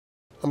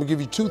I'm gonna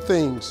give you two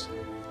things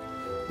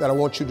that I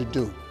want you to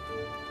do.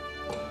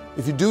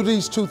 If you do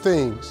these two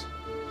things,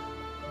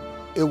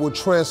 it will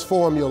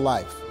transform your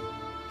life.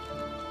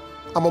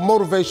 I'm a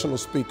motivational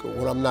speaker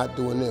when I'm not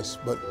doing this,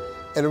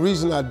 and the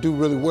reason I do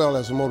really well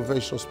as a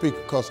motivational speaker,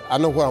 because I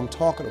know what I'm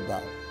talking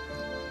about.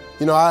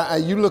 You know,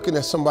 you looking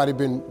at somebody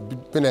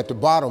been at the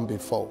bottom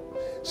before.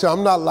 So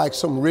I'm not like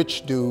some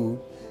rich dude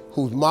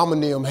whose mama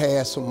and them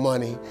had some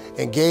money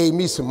and gave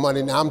me some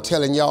money. Now I'm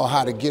telling y'all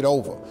how to get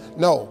over.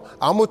 No,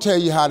 I'm gonna tell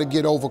you how to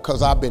get over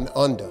because I've been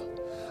under.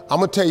 I'm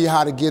gonna tell you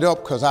how to get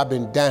up because I've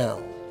been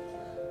down.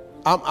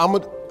 I'm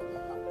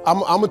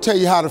gonna tell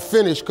you how to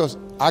finish because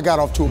I got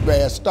off to a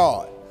bad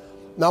start.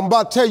 Now I'm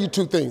about to tell you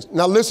two things.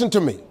 Now listen to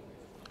me.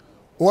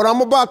 What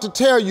I'm about to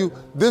tell you,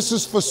 this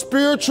is for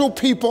spiritual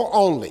people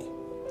only.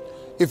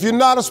 If you're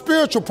not a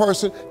spiritual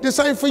person, this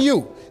ain't for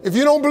you. If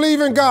you don't believe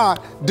in God,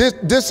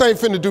 this ain't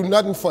finna do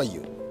nothing for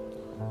you.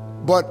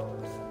 But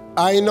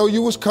I ain't know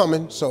you was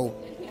coming, so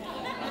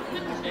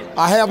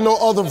I have no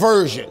other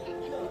version.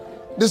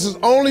 This is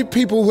only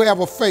people who have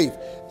a faith.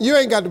 You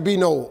ain't got to be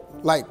no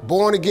like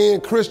born again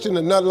Christian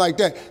or nothing like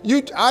that.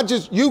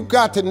 You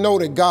got to know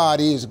that God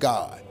is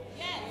God.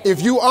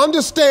 If you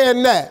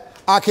understand that,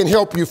 I can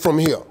help you from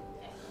here.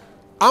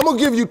 I'm gonna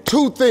give you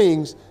two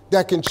things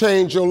that can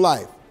change your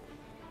life.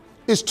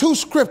 It's two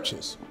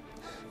scriptures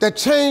that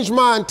changed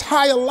my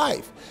entire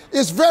life.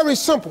 It's very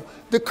simple.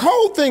 The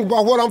cold thing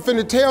about what I'm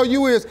finna tell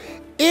you is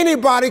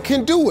anybody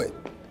can do it.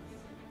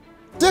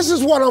 This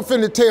is what I'm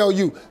finna tell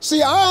you.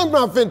 See, I'm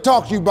not finna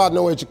talk to you about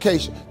no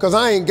education because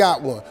I ain't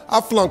got one. I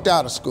flunked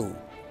out of school.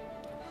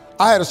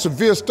 I had a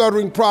severe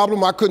stuttering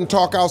problem. I couldn't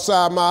talk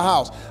outside my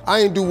house. I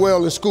ain't do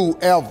well in school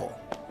ever.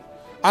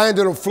 I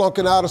ended up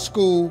flunking out of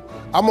school.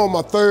 I'm on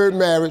my third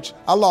marriage.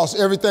 I lost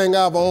everything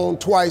I've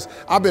owned twice.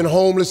 I've been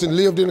homeless and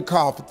lived in a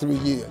car for 3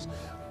 years.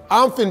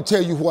 I'm finna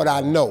tell you what I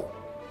know.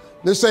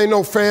 This ain't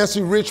no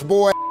fancy rich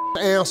boy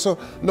answer,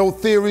 no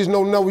theories,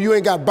 no, you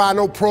ain't got to buy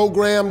no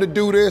program to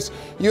do this.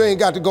 You ain't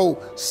got to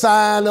go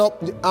sign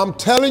up. I'm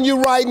telling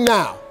you right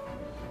now,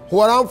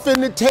 what I'm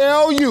finna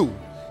tell you,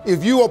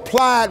 if you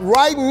apply it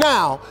right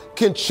now,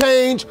 can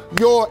change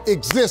your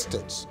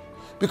existence.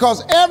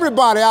 Because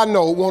everybody I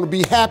know want to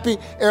be happy,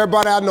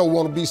 everybody I know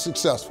want to be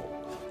successful.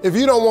 If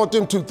you don't want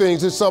them two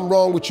things, there's something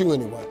wrong with you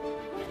anyway.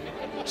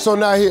 So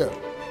now here,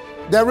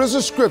 there is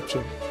a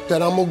scripture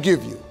that I'm gonna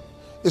give you.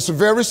 It's a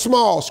very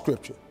small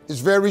scripture. It's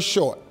very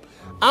short.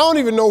 I don't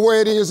even know where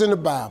it is in the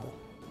Bible.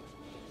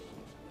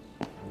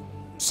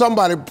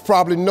 Somebody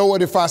probably know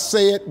it if I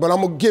say it, but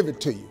I'm gonna give it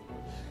to you.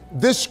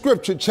 This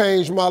scripture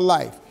changed my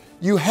life.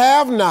 You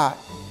have not,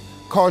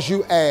 cause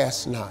you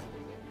ask not.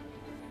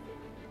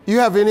 You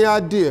have any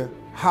idea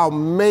how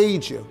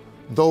major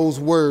those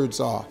words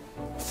are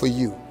for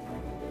you?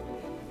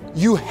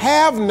 You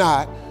have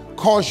not,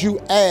 cause you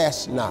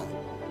ask not.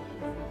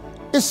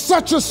 It's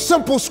such a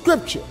simple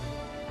scripture,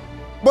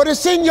 but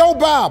it's in your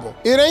Bible.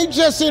 It ain't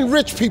just in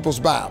rich people's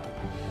Bible.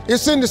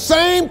 It's in the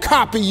same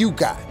copy you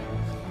got.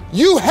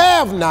 You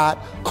have not,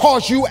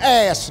 cause you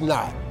ask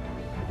not.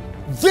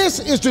 This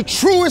is the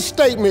truest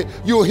statement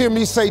you'll hear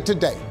me say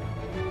today,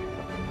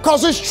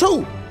 cause it's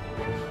true.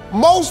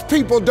 Most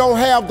people don't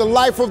have the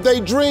life of their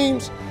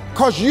dreams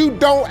because you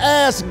don't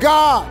ask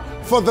God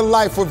for the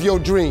life of your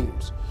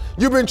dreams.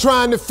 You've been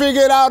trying to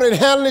figure it out and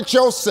handle it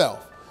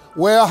yourself.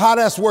 Well, how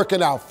that's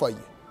working out for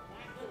you?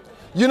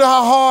 You know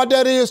how hard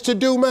that is to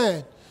do,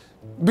 man?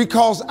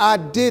 Because I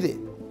did it.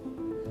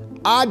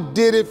 I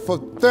did it for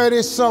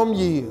 30-some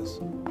years.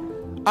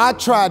 I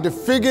tried to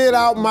figure it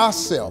out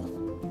myself.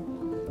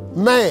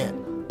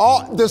 Man,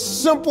 the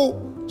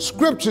simple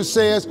scripture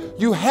says,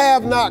 you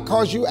have not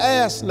because you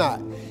ask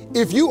not.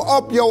 If you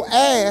up your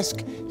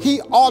ask, he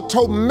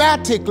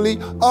automatically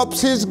ups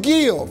his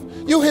give.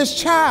 You his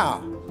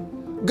child.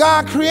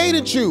 God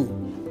created you.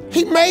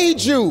 He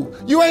made you.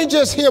 You ain't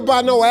just here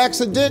by no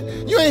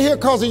accident. You ain't here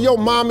because of your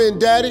mama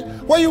and daddy.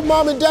 Where your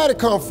mom and daddy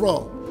come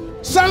from?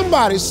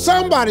 Somebody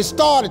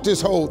started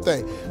this whole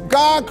thing.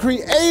 God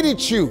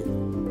created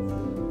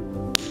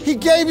you. He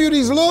gave you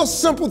these little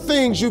simple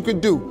things you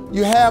could do.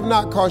 You have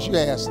not because you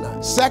ask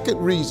not. Second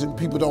reason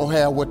people don't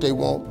have what they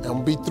want, I'm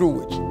gonna be through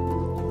with you.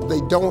 They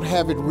don't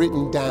have it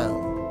written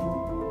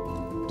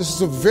down. This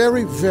is a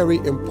very, very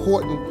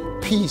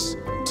important piece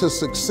to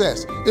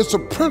success. It's a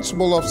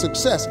principle of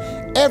success.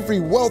 Every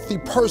wealthy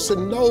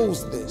person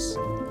knows this.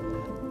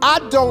 I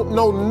don't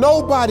know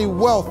nobody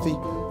wealthy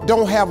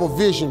don't have a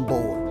vision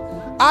board.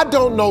 I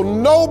don't know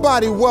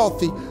nobody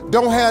wealthy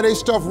don't have their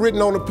stuff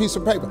written on a piece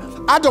of paper.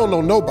 I don't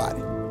know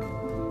nobody.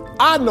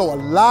 I know a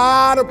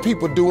lot of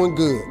people doing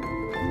good.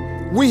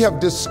 We have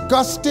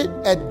discussed it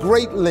at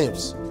great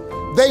lengths.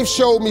 They've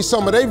showed me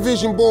some of their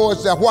vision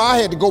boards that why I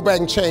had to go back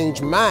and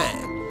change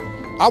mine.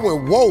 I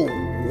went, whoa,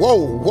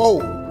 whoa,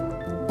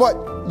 whoa.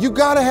 But you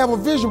gotta have a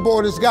vision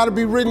board that's gotta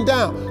be written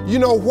down. You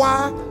know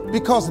why?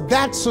 Because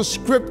that's a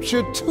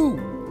scripture too.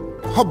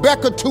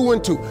 Habakkuk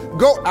 2:2.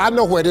 Go, I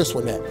know where this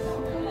one at.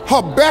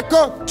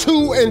 Habakkuk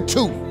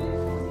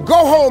 2:2. Go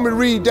home and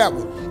read that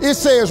one. It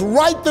says,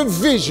 write the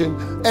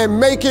vision and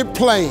make it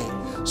plain.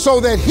 so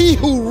that he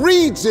who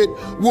reads it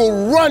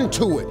will run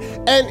to it.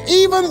 And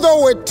even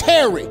though it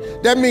tarry,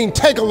 that means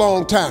take a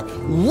long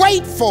time,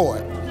 wait for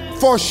it,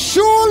 for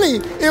surely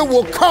it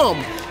will come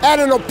at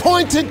an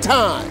appointed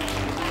time.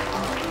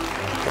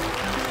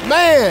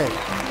 Man,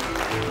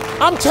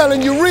 I'm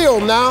telling you real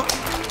now.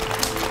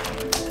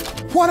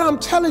 What I'm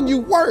telling you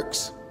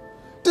works.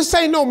 This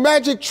ain't no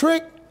magic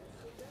trick.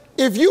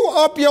 If you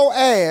up your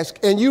ass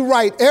and you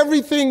write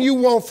everything you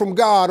want from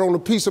God on a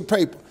piece of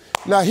paper,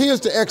 now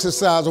here's the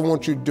exercise I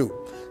want you to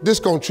do. This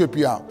gonna trip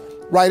you out.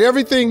 Write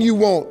everything you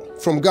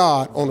want from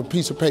God on a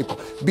piece of paper.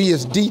 Be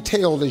as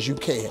detailed as you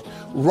can.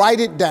 Write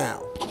it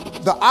down.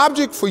 The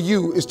object for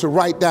you is to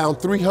write down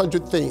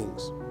 300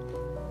 things,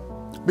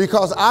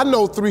 because I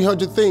know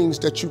 300 things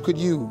that you could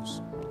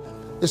use.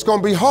 It's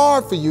gonna be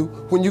hard for you.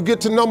 When you get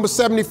to number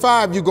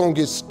 75, you're gonna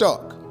get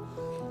stuck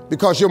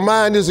because your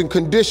mind isn't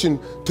conditioned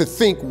to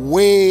think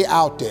way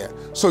out there.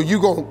 So you're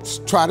gonna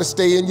try to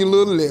stay in your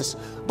little list.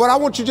 But I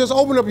want you to just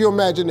open up your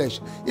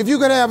imagination. If you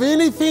could have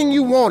anything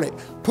you wanted,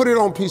 put it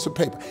on a piece of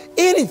paper.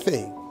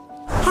 Anything.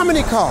 How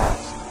many cars?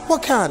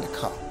 What kind of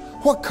car?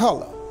 What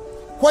color?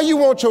 Where you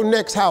want your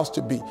next house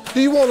to be? Do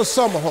you want a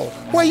summer home?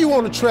 Where you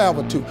want to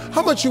travel to?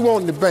 How much you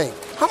want in the bank?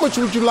 How much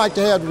would you like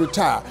to have to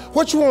retire?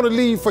 What you want to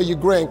leave for your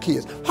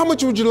grandkids? How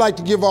much would you like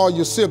to give all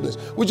your siblings?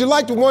 Would you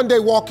like to one day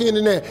walk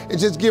in there and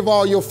just give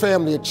all your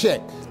family a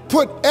check?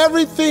 Put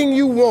everything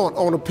you want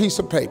on a piece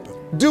of paper.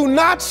 Do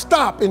not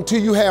stop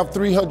until you have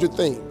 300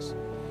 things.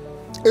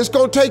 It's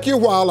gonna take you a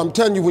while. I'm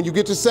telling you, when you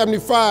get to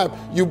 75,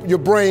 your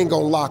brain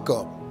gonna lock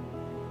up.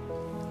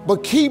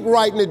 But keep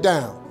writing it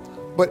down.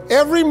 But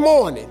every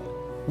morning,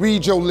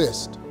 read your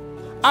list.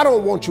 I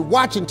don't want you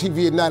watching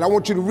TV at night. I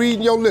want you to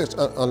read your list,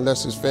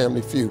 unless it's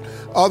Family Feud.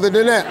 Other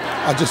than that,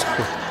 I just...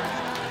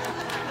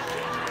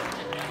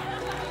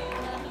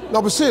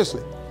 No, but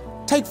seriously,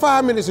 take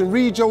 5 minutes and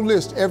read your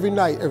list every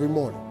night, every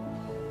morning.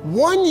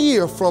 1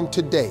 year from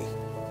today,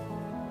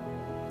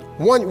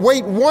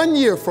 wait 1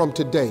 year from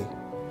today,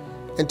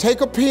 and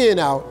take a pen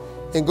out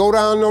and go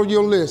down on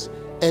your list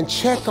and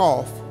check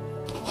off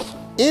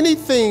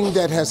anything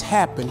that has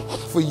happened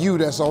for you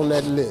that's on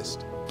that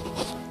list.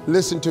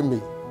 Listen to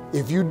me.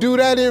 If you do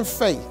that in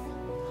faith,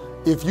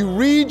 if you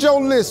read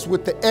your list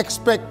with the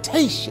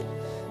expectation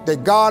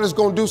that God is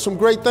going to do some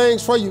great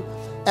things for you,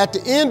 at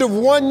the end of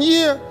 1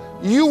 year,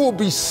 you will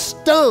be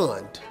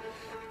stunned,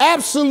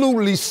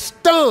 absolutely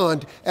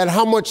stunned at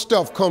how much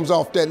stuff comes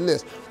off that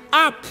list.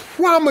 I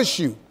promise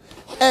you,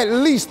 at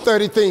least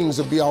 30 things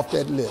will be off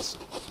that list.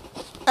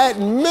 At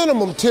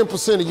minimum,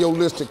 10% of your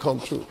list will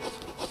come true.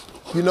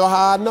 You know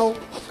how I know?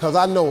 Because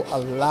I know a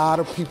lot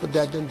of people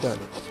that done it.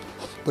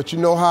 But you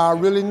know how I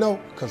really know?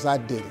 Because I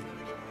did it.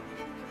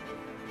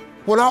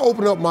 When I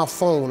open up my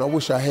phone, I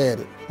wish I had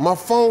it. My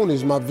phone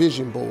is my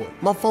vision board.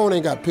 My phone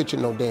ain't got a picture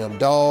of no damn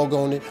dog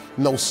on it,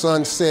 no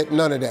sunset,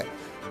 none of that.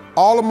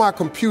 All of my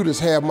computers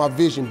have my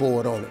vision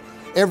board on it.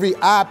 Every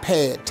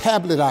iPad,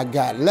 tablet I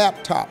got,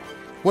 laptop,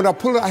 when I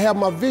pull it, I have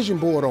my vision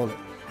board on it.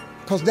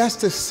 Because that's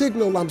the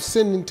signal I'm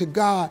sending to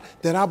God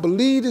that I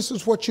believe this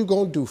is what you're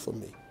going to do for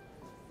me.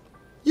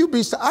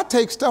 I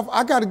take stuff,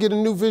 I got to get a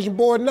new vision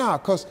board now,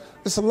 because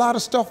there's a lot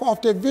of stuff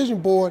off that vision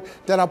board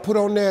that I put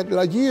on there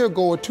a year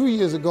ago or 2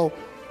 years ago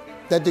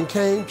that then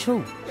came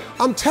true.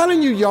 I'm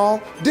telling you,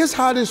 y'all, this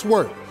how this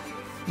works.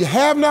 You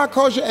have not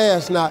because you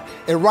ask not,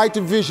 and write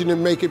the vision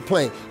and make it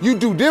plain. You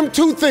do them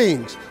two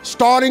things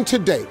starting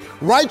today.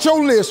 Write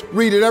your list,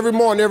 read it every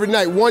morning, every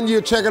night. 1 year,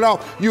 check it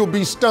off, you'll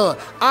be stunned.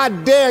 I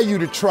dare you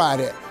to try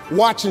that.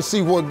 Watch and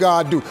see what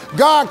God do.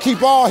 God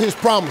keep all his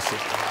promises.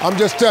 I'm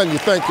just telling you,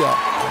 thank y'all.